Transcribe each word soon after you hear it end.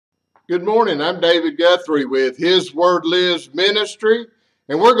Good morning. I'm David Guthrie with His Word Lives Ministry,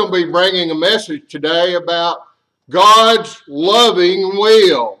 and we're going to be bringing a message today about God's loving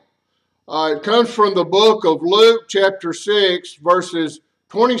will. It comes from the book of Luke, chapter 6, verses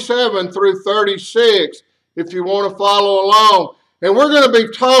 27 through 36, if you want to follow along. And we're going to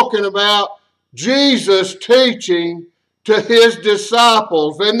be talking about Jesus teaching to his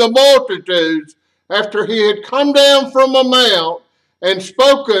disciples and the multitudes after he had come down from a mount and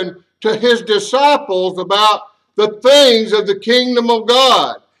spoken to his disciples about the things of the kingdom of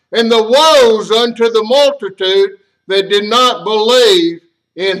God and the woes unto the multitude that did not believe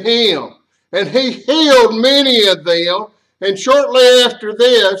in him. And he healed many of them. And shortly after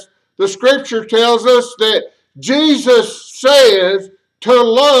this, the scripture tells us that Jesus says to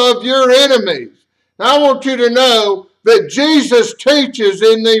love your enemies. Now, I want you to know that Jesus teaches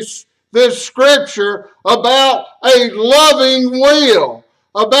in this scripture about a loving will,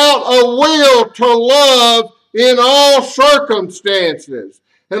 about a will to love in all circumstances.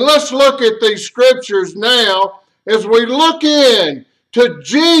 And let's look at these scriptures now as we look in to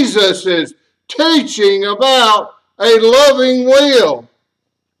Jesus' teaching about a loving will.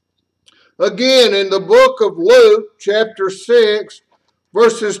 Again, in the book of Luke, chapter 6,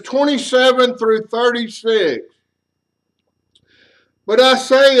 verses 27 through 36. But I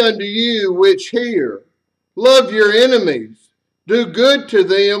say unto you which hear, love your enemies, do good to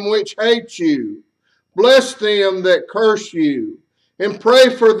them which hate you, bless them that curse you, and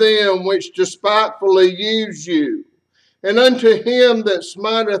pray for them which despitefully use you. And unto him that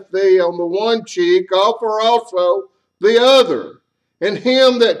smiteth thee on the one cheek, offer also the other. And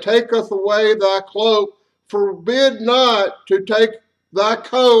him that taketh away thy cloak, forbid not to take thy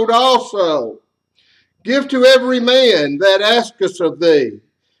coat also. Give to every man that asketh of thee,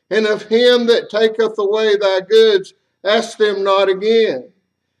 and of him that taketh away thy goods, ask them not again.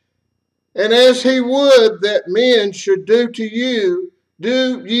 And as he would that men should do to you,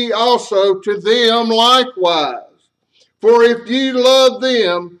 do ye also to them likewise. For if ye love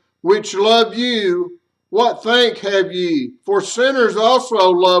them which love you, what thank have ye? For sinners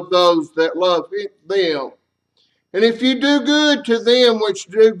also love those that love them. And if ye do good to them which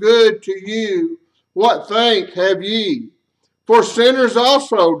do good to you, what thank have ye? For sinners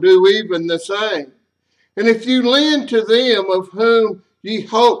also do even the same. And if you lend to them of whom ye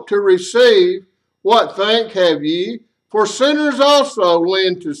hope to receive, what thank have ye? For sinners also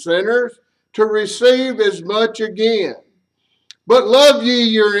lend to sinners to receive as much again. But love ye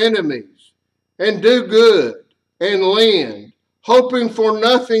your enemies, and do good, and lend, hoping for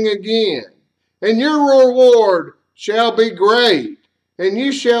nothing again. And your reward shall be great, and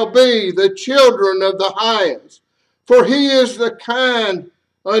ye shall be the children of the highest. For he is the kind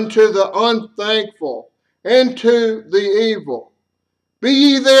unto the unthankful, and to the evil. Be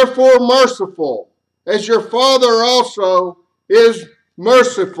ye therefore merciful, as your Father also is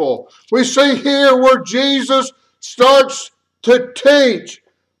merciful. We see here where Jesus starts to teach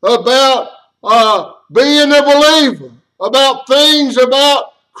about being a believer, about things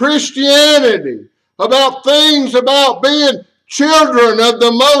about Christianity, about things about being children of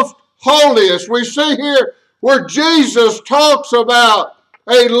the most holiest. We see here where Jesus talks about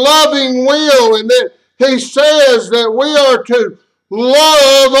a loving will, and that he says that we are to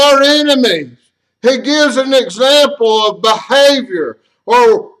love our enemies. He gives an example of behavior,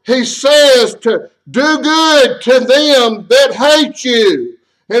 or he says to do good to them that hate you.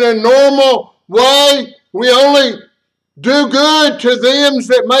 In a normal way, we only do good to them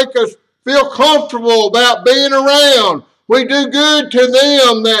that make us feel comfortable about being around. We do good to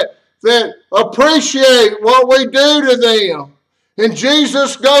them that appreciate what we do to them. And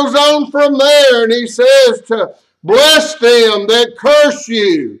Jesus goes on from there and he says to bless them that curse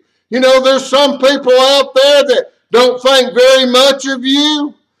you. You know, there's some people out there that don't think very much of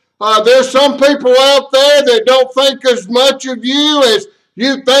you. There's some people out there that don't think as much of you as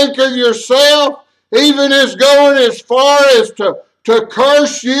you think of yourself, even as going as far as to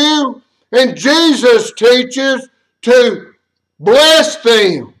curse you. And Jesus teaches to bless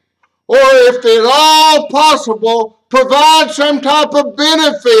them, or if at all possible, provide some type of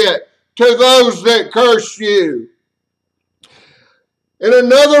benefit to those that curse you. In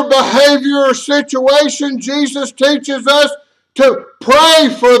another behavior or situation, Jesus teaches us to pray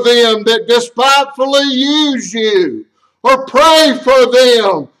for them that despitefully use you, or pray for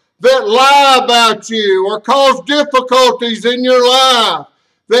them that lie about you or cause difficulties in your life,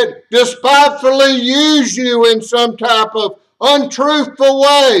 that despitefully use you in some type of untruthful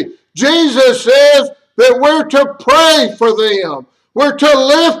way. Jesus says that we're to pray for them. We're to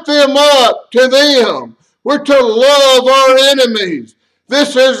lift them up to them. We're to love our enemies.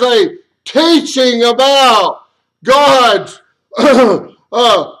 This is a teaching about God's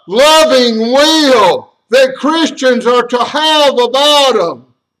loving will that Christians are to have about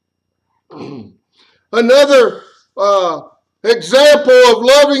them. Another example of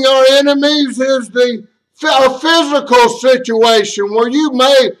loving our enemies is a physical situation where you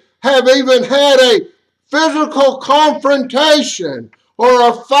may have even had a physical confrontation or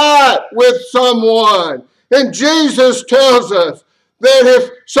a fight with someone. And Jesus tells us that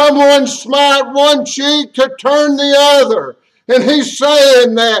if someone smite one cheek, to turn the other. And he's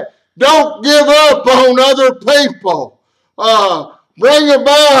saying that don't give up on other people. Bring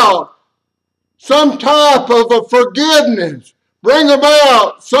about some type of a forgiveness. Bring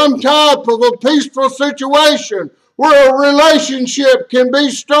about some type of a peaceful situation where a relationship can be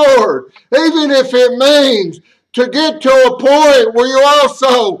stored, even if it means to get to a point where you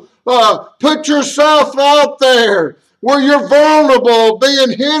also put yourself out there, where you're vulnerable, being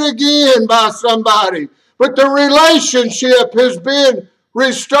hit again by somebody, but the relationship has been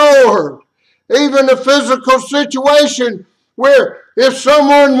restored. Even a physical situation where if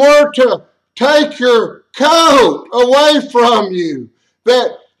someone were to take your coat away from you,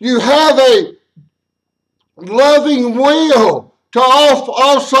 that you have a loving will to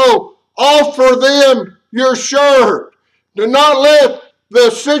also offer them your shirt. Do not let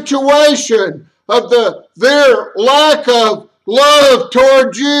the situation of their lack of love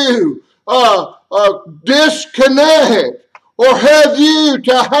towards you disconnect or have you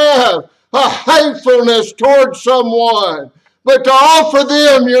to have a hatefulness towards someone, but to offer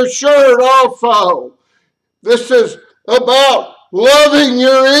them your shirt also. This is about loving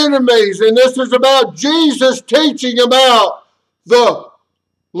your enemies, and this is about Jesus teaching about the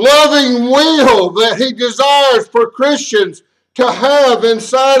loving will that he desires for Christians to have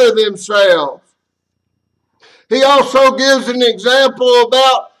inside of themselves. He also gives an example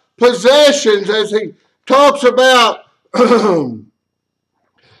about possessions as he talks about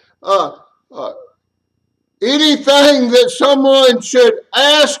anything that someone should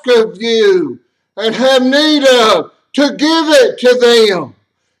ask of you and have need of, to give it to them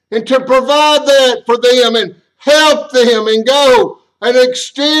and to provide that for them and help them and go an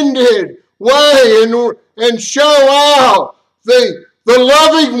extended way and show out the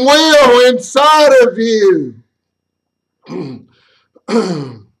loving will inside of you.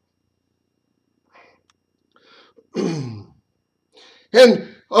 And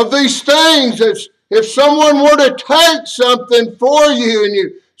of these things, if someone were to take something for you and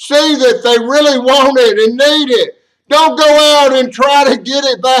you see that they really want it and need it, don't go out and try to get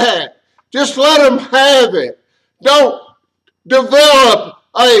it back. Just let them have it. Don't develop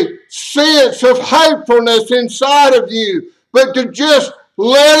a sense of hatefulness inside of you, but to just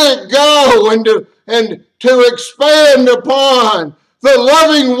let it go and to expand upon the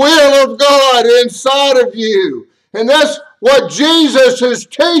loving will of God inside of you. And that's what Jesus is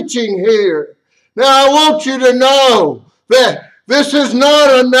teaching here. Now, I want you to know that this is not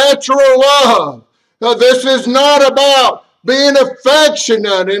a natural love. Now, this is not about being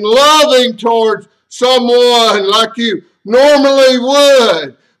affectionate and loving towards someone like you normally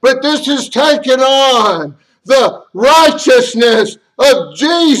would. But this is taking on the righteousness of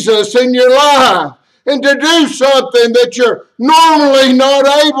Jesus in your life and to do something that you're normally not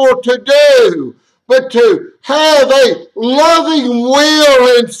able to do, but to have a loving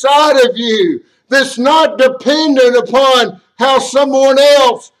will inside of you that's not dependent upon how someone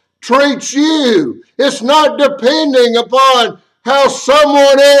else treats you. It's not depending upon how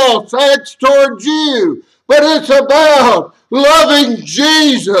someone else acts towards you, but it's about loving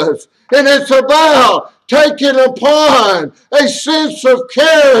Jesus, and it's about taking upon a sense of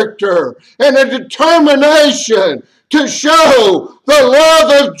character and a determination to show the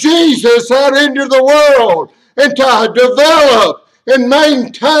love of Jesus out into the world and to develop and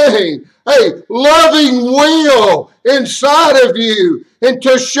maintain a loving will inside of you and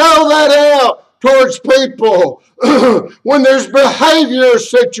to show that out towards people when there's behavior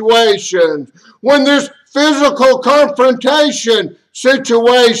situations, when there's physical confrontation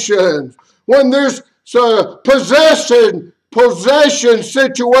situations, when there's possession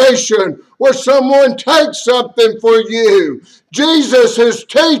situation where someone takes something for you. Jesus is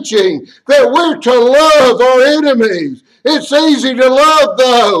teaching that we're to love our enemies. It's easy to love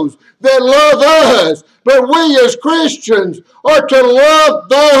those that love us, but we as Christians are to love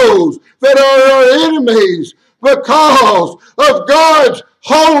those that are our enemies because of God's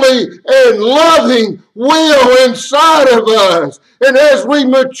holy and loving will inside of us. And as we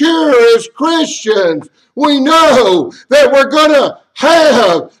mature as Christians, we know that we're going to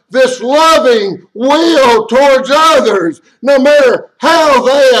have this loving will towards others, no matter how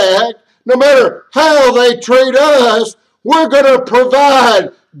they act, no matter how they treat us, we're going to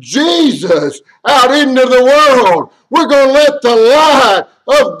provide Jesus out into the world. We're going to let the light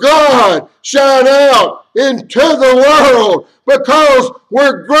of God shine out into the world because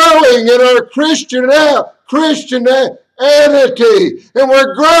we're growing in our Christianity, and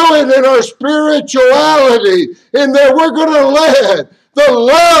we're growing in our spirituality, and that we're going to let the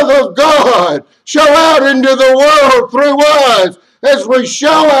love of God show out into the world through us as we show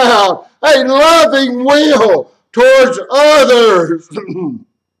out a loving will towards others.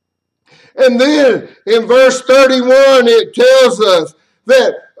 And then in verse 31, it tells us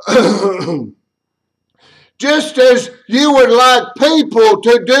that just as you would like people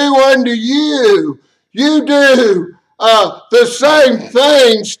to do unto you, you do the same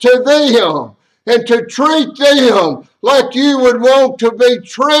things to them, and to treat them like you would want to be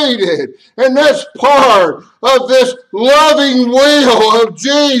treated. And that's part of this loving will of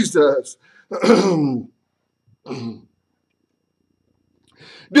Jesus.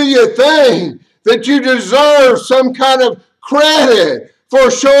 Do you think that you deserve some kind of credit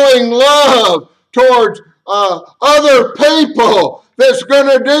for showing love towards other people that's going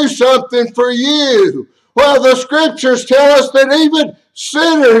to do something for you? Well, the scriptures tell us that even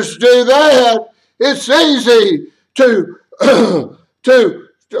sinners do that. It's easy to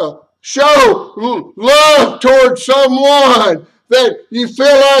show love towards someone that you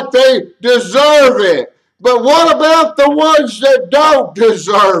feel like they deserve it. But what about the ones that don't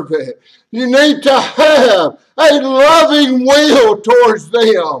deserve it? You need to have a loving will towards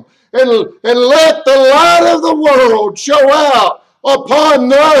them and let the light of the world show out upon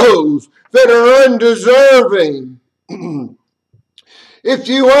those that are undeserving. If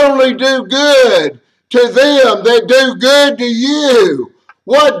you only do good to them that do good to you,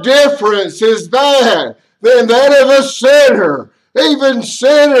 what difference is that than that of a sinner? Even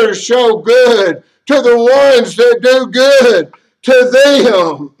sinners show good to the ones that do good to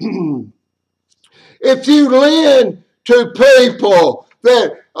them. If you lend to people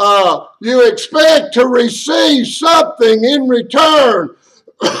that you expect to receive something in return,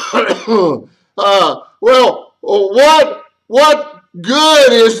 well, what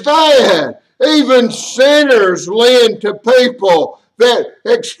good is that? Even sinners lend to people that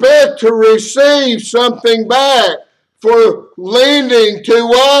expect to receive something back for lending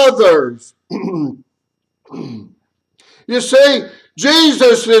to others. You see,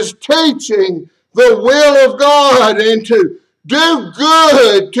 Jesus is teaching the will of God and to do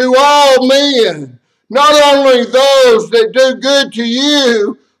good to all men. Not only those that do good to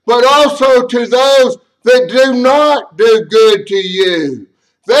you, but also to those that do not do good to you.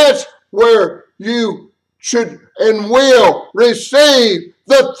 That's where you should and will receive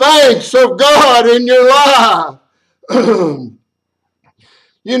the thanks of God in your life.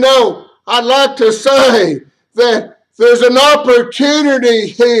 You know, I'd like to say that there's an opportunity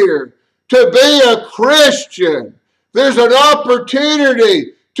here to be a Christian. There's an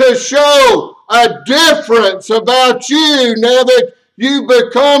opportunity to show a difference about you now that you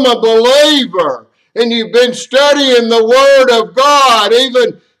become a believer and you've been studying the Word of God,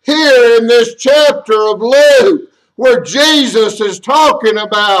 even here in this chapter of Luke, where Jesus is talking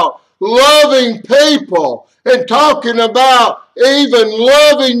about loving people and talking about even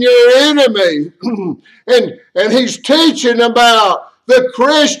loving your enemy. and he's teaching about the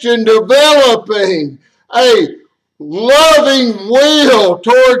Christian developing a loving will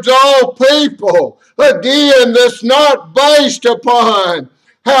towards all people. Again, that's not based upon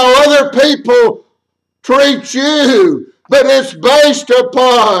how other people treat you, but it's based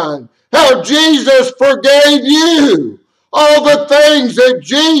upon how Jesus forgave you. All the things that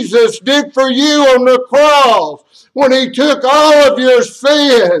Jesus did for you on the cross when he took all of your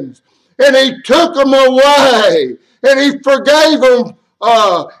sins and he took them away and he forgave them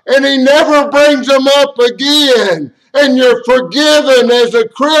and he never brings them up again. And you're forgiven as a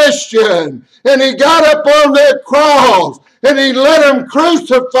Christian. And he got up on that cross and he let them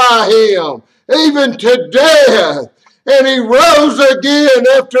crucify him even to death. And he rose again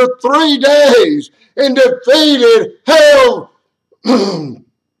after 3 days and defeated hell,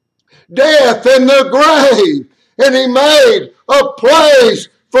 death, and the grave. And he made a place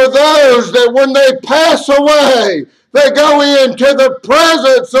for those that when they pass away, they go into the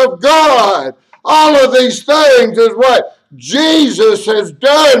presence of God. All of these things is what Jesus has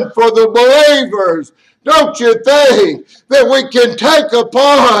done for the believers. Don't you think that we can take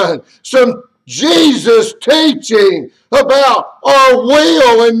upon some Jesus teaching about our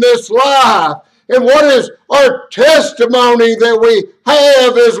will in this life? And what is our testimony that we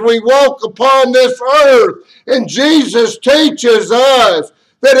have as we walk upon this earth? And Jesus teaches us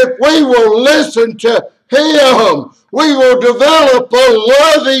that if we will listen to Him, we will develop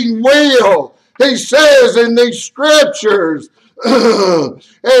a loving will. He says in these scriptures,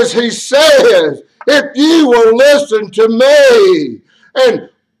 as He says, if you will listen to me and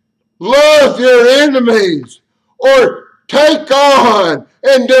love your enemies, or take on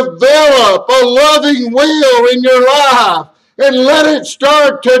and develop a loving will in your life, and let it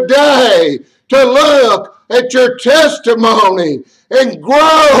start today to look at your testimony and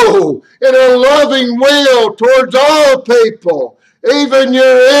grow in a loving will towards all people, even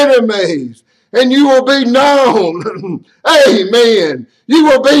your enemies. And you will be known. Amen. You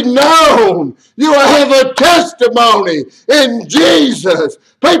will be known. You will have a testimony in Jesus.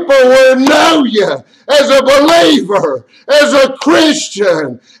 People will know you as a believer, as a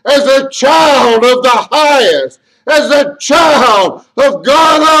Christian, as a child of the highest, as a child of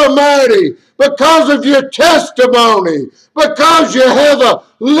God Almighty, because of your testimony, because you have a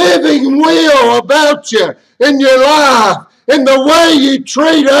living will about you in your life, in the way you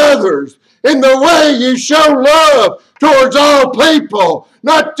treat others, in the way you show love towards all people,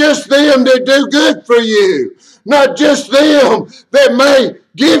 not just them that do good for you, not just them that may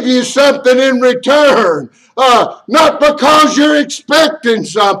give you something in return, not because you're expecting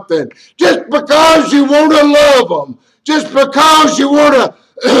something, just because you want to love them, just because you want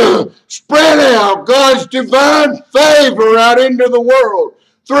to spread out God's divine favor out into the world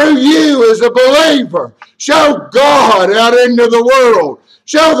through you as a believer. Show God out into the world.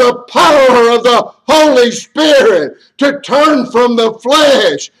 Show the power of the Holy Spirit to turn from the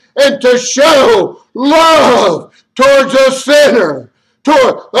flesh and to show love towards a sinner,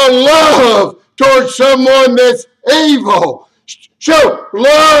 a love towards someone that's evil. Show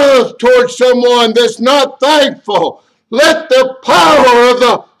love towards someone that's not thankful. Let the power of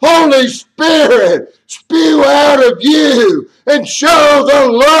the Holy Spirit spew out of you and show the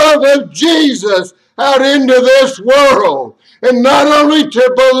love of Jesus out into this world. And not only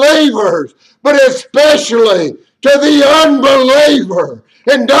to believers, but especially to the unbeliever.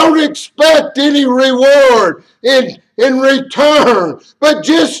 And don't expect any reward in return, but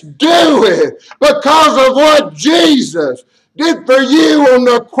just do it because of what Jesus did for you on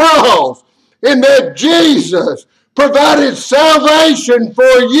the cross, and that Jesus provided salvation for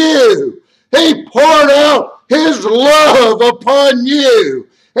you. He poured out His love upon you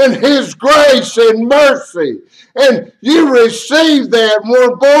and His grace and mercy. And you receive that and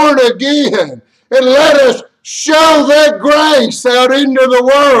were born again. And let us show that grace out into the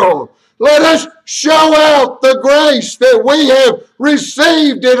world. Let us show out the grace that we have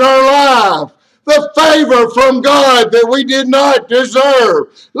received in our life, the favor from God that we did not deserve.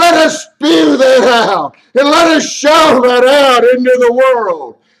 Let us spew that out and let us show that out into the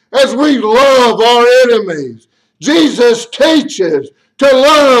world as we love our enemies. Jesus teaches to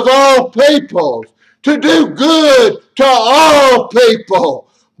love all peoples, to do good to all people,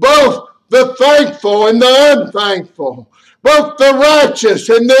 both the thankful and the unthankful, both the righteous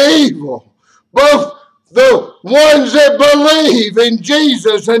and the evil, both the ones that believe in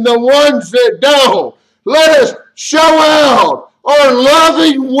Jesus and the ones that don't. Let us show out our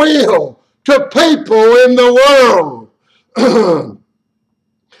loving will to people in the world.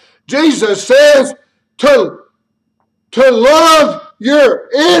 Jesus says to love your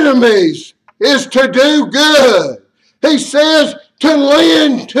enemies is to do good. He says to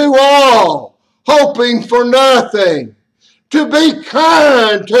lend to all, hoping for nothing, to be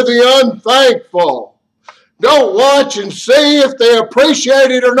kind to the unthankful. Don't watch and see if they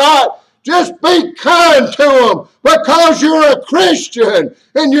appreciate it or not. Just be kind to them because you're a Christian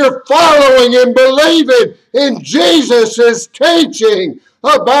and you're following and believing in Jesus' teaching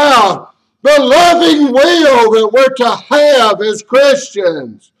about the loving will that we're to have as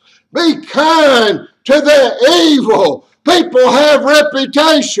Christians. Be kind to the evil. People have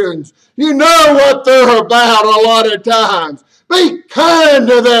reputations. You know what they're about a lot of times. Be kind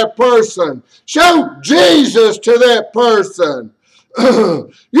to that person. Show Jesus to that person.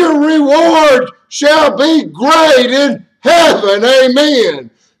 Your reward shall be great in heaven. Amen.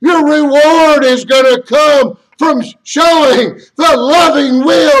 Your reward is going to come from showing the loving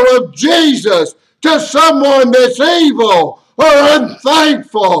will of Jesus to someone that's evil or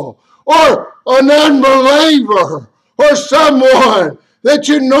unthankful or an unbeliever or someone that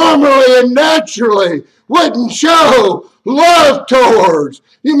you normally and naturally wouldn't show love towards.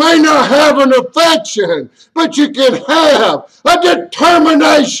 You may not have an affection, but you can have a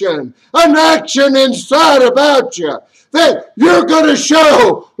determination, an action inside about you that you're going to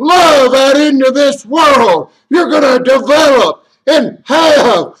show love out into this world. You're going to develop and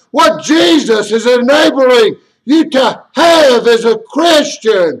have what Jesus is enabling you to have as a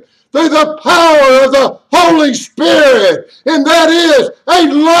Christian through the power of the Holy Spirit, and that is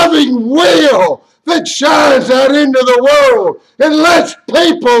a loving will that shines out into the world and lets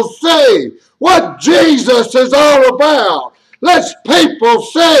people see what Jesus is all about. Lets people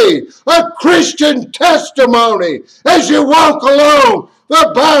see a Christian testimony as you walk along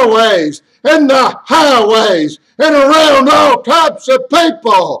the byways and the highways and around all types of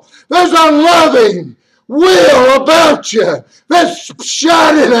people. There's a loving will about you that's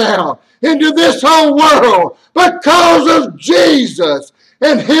shining out into this whole world because of Jesus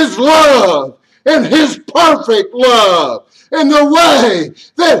and his love and his perfect love and the way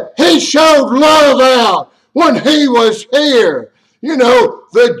that he showed love out when he was here. You know,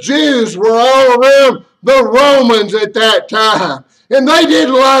 the Jews were all around the Romans at that time, and they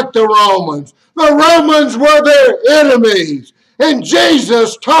didn't like the Romans. The Romans were their enemies, and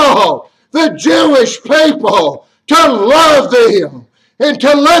Jesus taught the Jewish people to love them and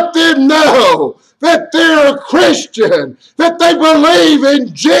to let them know that they're a Christian, that they believe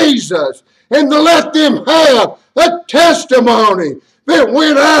in Jesus, and to let them have a testimony that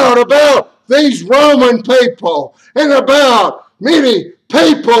went out about these Roman people and about many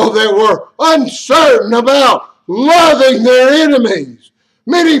people that were uncertain about loving their enemies.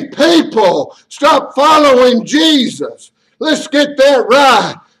 Many people stopped following Jesus. Let's get that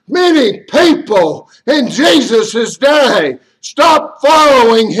right. Many people in Jesus' day stopped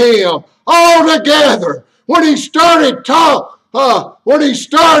following him altogether when he started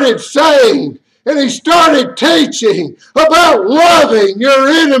saying and he started teaching about loving your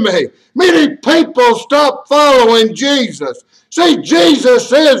enemy. Many people stopped following Jesus. See,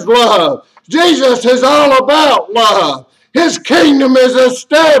 Jesus is love. Jesus is all about love. His kingdom is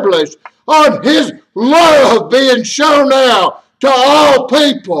established on his love being shown out to all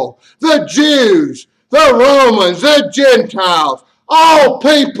people, the Jews, the Romans, the Gentiles, all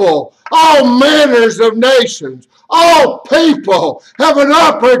people, all manners of nations. All people have an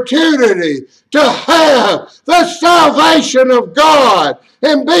opportunity to have the salvation of God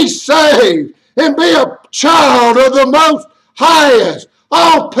and be saved and be a child of the Most Highest.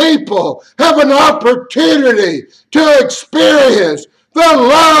 All people have an opportunity to experience the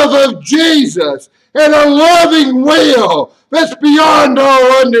love of Jesus and a loving will that's beyond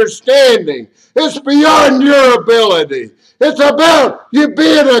all understanding. It's beyond your ability. It's about you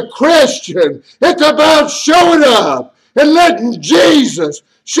being a Christian. It's about showing up and letting Jesus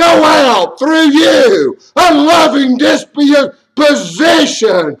show out through you a loving disposition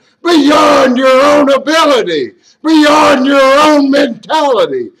beyond your own ability, beyond your own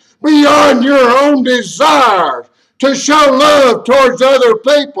mentality, beyond your own desires to show love towards other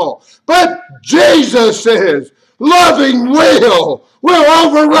people. But Jesus says, loving will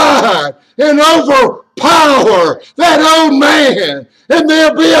override and overpower that old man, and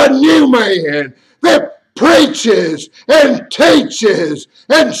there'll be a new man that preaches and teaches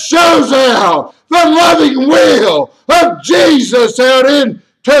and shows out the loving will of Jesus out into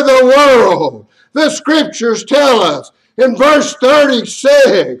the world. The scriptures tell us in verse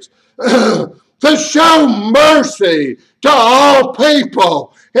 36 to show mercy to all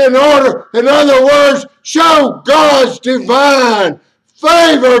people in other words, show God's divine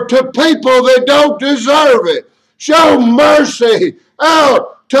favor to people that don't deserve it. Show mercy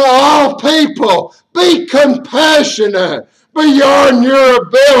out to all people. Be compassionate beyond your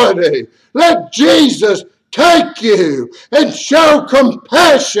ability. Let Jesus take you and show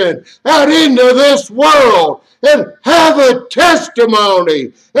compassion out into this world and have a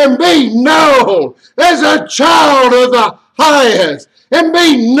testimony and be known as a child of the highest and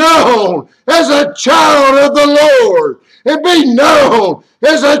be known as a child of the Lord and be known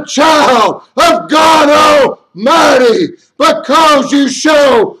as a child of God Almighty because you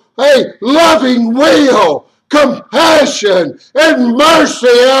show a loving will, compassion, and mercy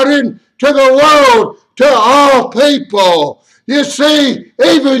out into the world to all people. You see,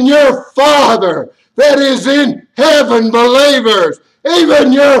 even your Father that is in heaven, believers,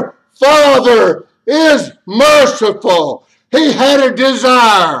 even your Father is merciful. He had a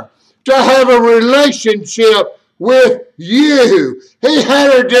desire to have a relationship with you. He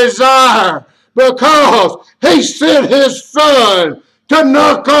had a desire because he sent his Son to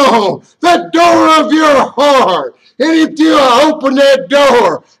knock on the door of your heart. And if you open that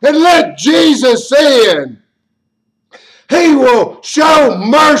door and let Jesus in, he will show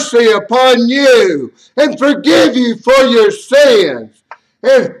mercy upon you and forgive you for your sins.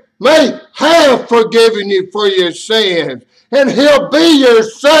 And may have forgiven you for your sins. And he'll be your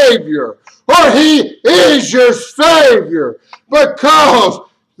Savior. Or he is your Savior. Because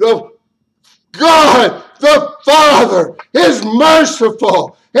the God the Father is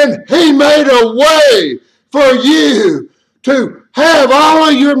merciful, and He made a way for you to have all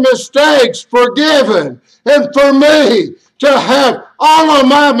of your mistakes forgiven, and for me to have all of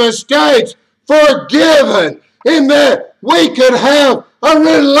my mistakes forgiven, in that we could have a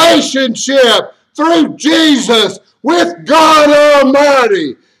relationship through Jesus with God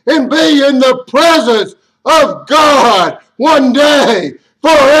Almighty and be in the presence of God one day,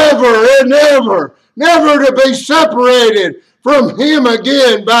 forever and ever, never to be separated from Him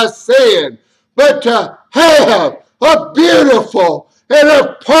again by sin, but to have a beautiful and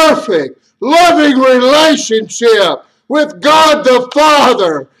a perfect, loving relationship with God the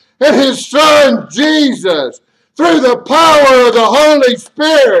Father and His Son Jesus. Through the power of the Holy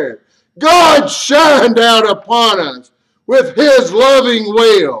Spirit, God shined out upon us with His loving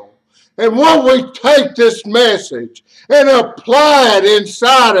will. And won't we take this message and apply it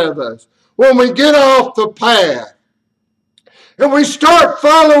inside of us when we get off the path and we start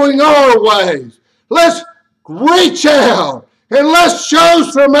following our ways? Let's reach out and let's show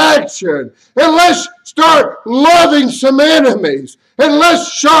some action, and let's start loving some enemies, and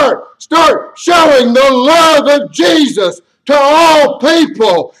let's start showing the love of Jesus to all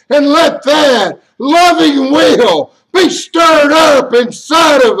people, and let that loving will be stirred up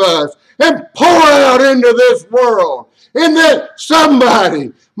inside of us and pour out into this world, and that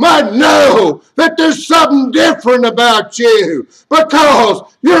somebody might know that there's something different about you because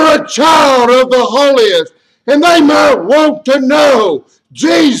you're a child of the holiest, and they might want to know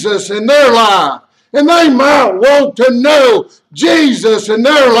Jesus in their life, and they might want to know Jesus in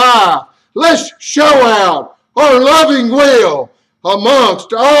their life. Let's show out our loving will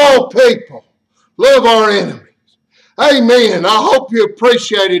amongst all people. Love our enemies. Amen. I hope you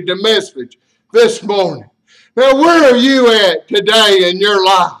appreciated the message this morning. Now, where are you at today in your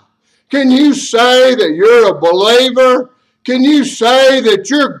life? Can you say that you're a believer? Can you say that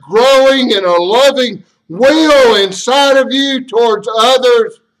you're growing in a loving will inside of you towards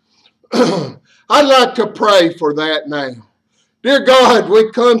others? I'd like to pray for that now. Dear God, we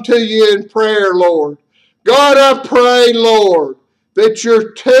come to you in prayer, Lord. God, I pray, Lord, that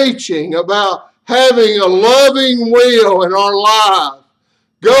your teaching about having a loving will in our life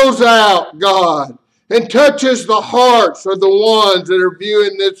goes out, God, and touches the hearts of the ones that are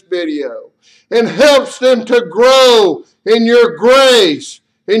viewing this video and helps them to grow in your grace,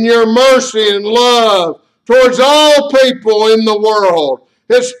 in your mercy and love towards all people in the world,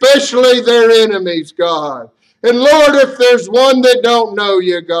 especially their enemies, God. And Lord, if there's one that don't know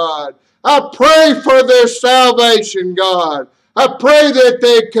you, God, I pray for their salvation, God. I pray that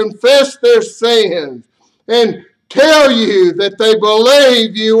they confess their sins and tell you that they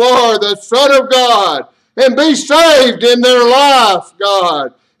believe you are the Son of God and be saved in their life,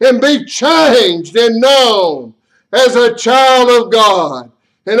 God, and be changed and known as a child of God.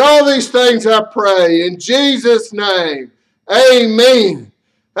 And all these things I pray in Jesus' name. Amen.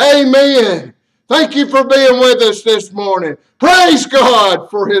 Amen. Thank you for being with us this morning. Praise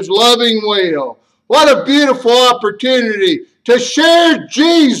God for His loving will. What a beautiful opportunity to share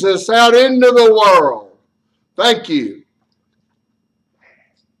Jesus out into the world. Thank you.